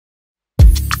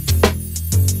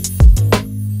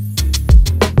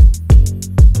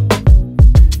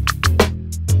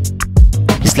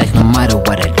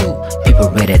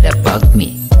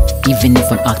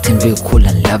acting real cool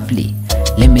and lovely.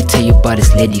 Let me tell you about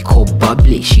this lady called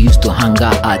Bubbly. She used to hang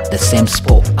out at the same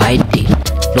spot I did.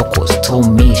 Locals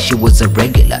told me she was a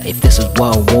regular. If this was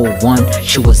World War I,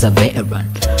 she was a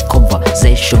veteran.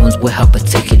 Conversations were her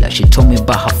particular. She told me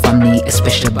about her family,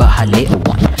 especially about her little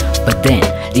one. But then,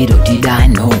 little did I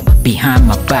know, behind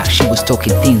my back she was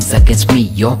talking things against me,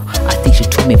 yo. I think she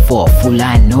took me for a fool,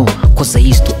 I know, cause I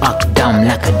used to act dumb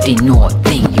like I didn't know a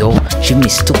thing, yo. She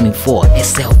mistook me for a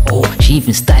SLO. She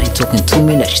even started talking to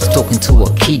me like she's talking to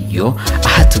a kid, yo. I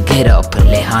had to get up and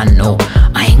let her know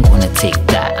I ain't gonna take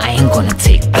that, I ain't gonna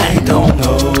take that, no.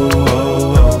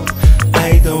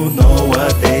 I don't know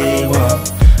what they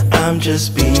want. I'm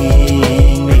just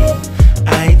being me.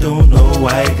 I don't know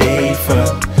why they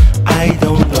from. I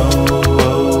don't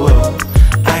know.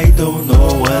 I don't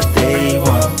know what they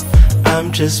want.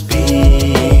 I'm just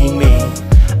being me.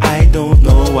 I don't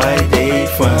know why they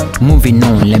from. Moving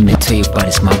on, let me tell you about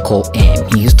this man called M.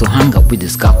 He used to hang out with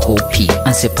this guy called P.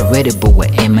 Unseparable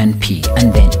with M and P.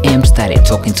 And then M started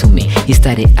talking to me. He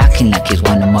started acting like he's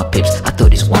one of my pips. I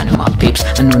thought he's one of my pips.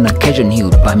 And on occasion he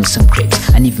would buy me some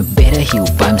crepes. And even better, he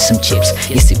would buy me some chips.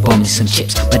 Yes, he bought me some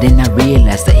chips. But then I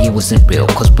realized that he wasn't real,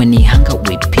 cause when he hung out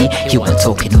with P, he wasn't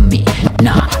talking to me.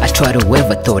 Nah, I tried to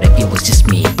ever thought that it was just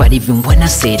me. But even when I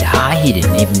said hi, he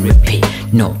didn't even repeat.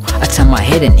 No, I turned my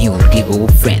head and he would giggle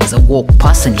with friends. I walk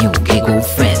past and he would giggle with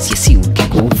friends. Yes, he would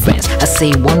giggle with friends. I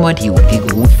say one word, he would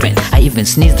giggle with friends. I even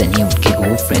sneezed and he would giggle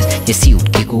with friends. Yes, he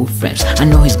would giggle with friends. I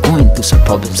know he's going through some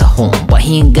problems at home, but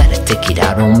he ain't gotta take it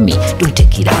out on me. Don't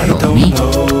take it out on me.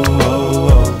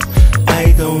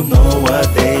 I don't know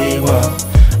what they want.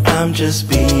 I'm just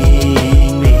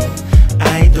being me.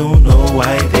 I don't know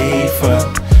why they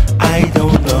from. I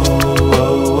don't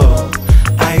know.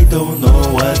 I don't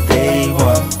know what they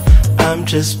want. I'm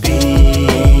just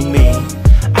being me.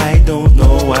 I don't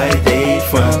know why they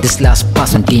from. This last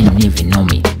person didn't even know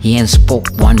me. He ain't spoke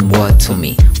one word to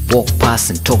me. Walked past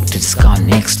and talked to this guy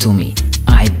next to me.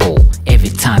 Eyeball every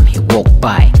time he walked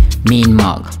by. Mean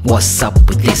mug, what's up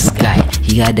with this guy?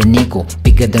 He had an ego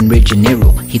bigger than Ray Janeiro.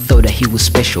 He thought that he was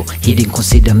special. He didn't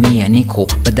consider me an equal.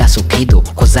 But that's okay though,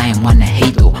 cause I ain't wanna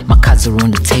hate though. My cards are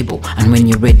on the table, and when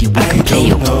you're ready we can play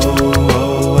yo.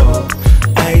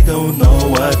 I don't know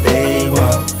what they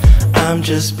want. I'm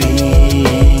just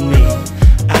being me.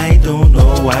 I don't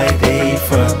know why they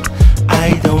from.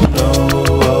 I don't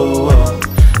know.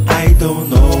 I don't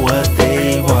know what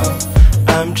they want.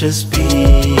 I'm just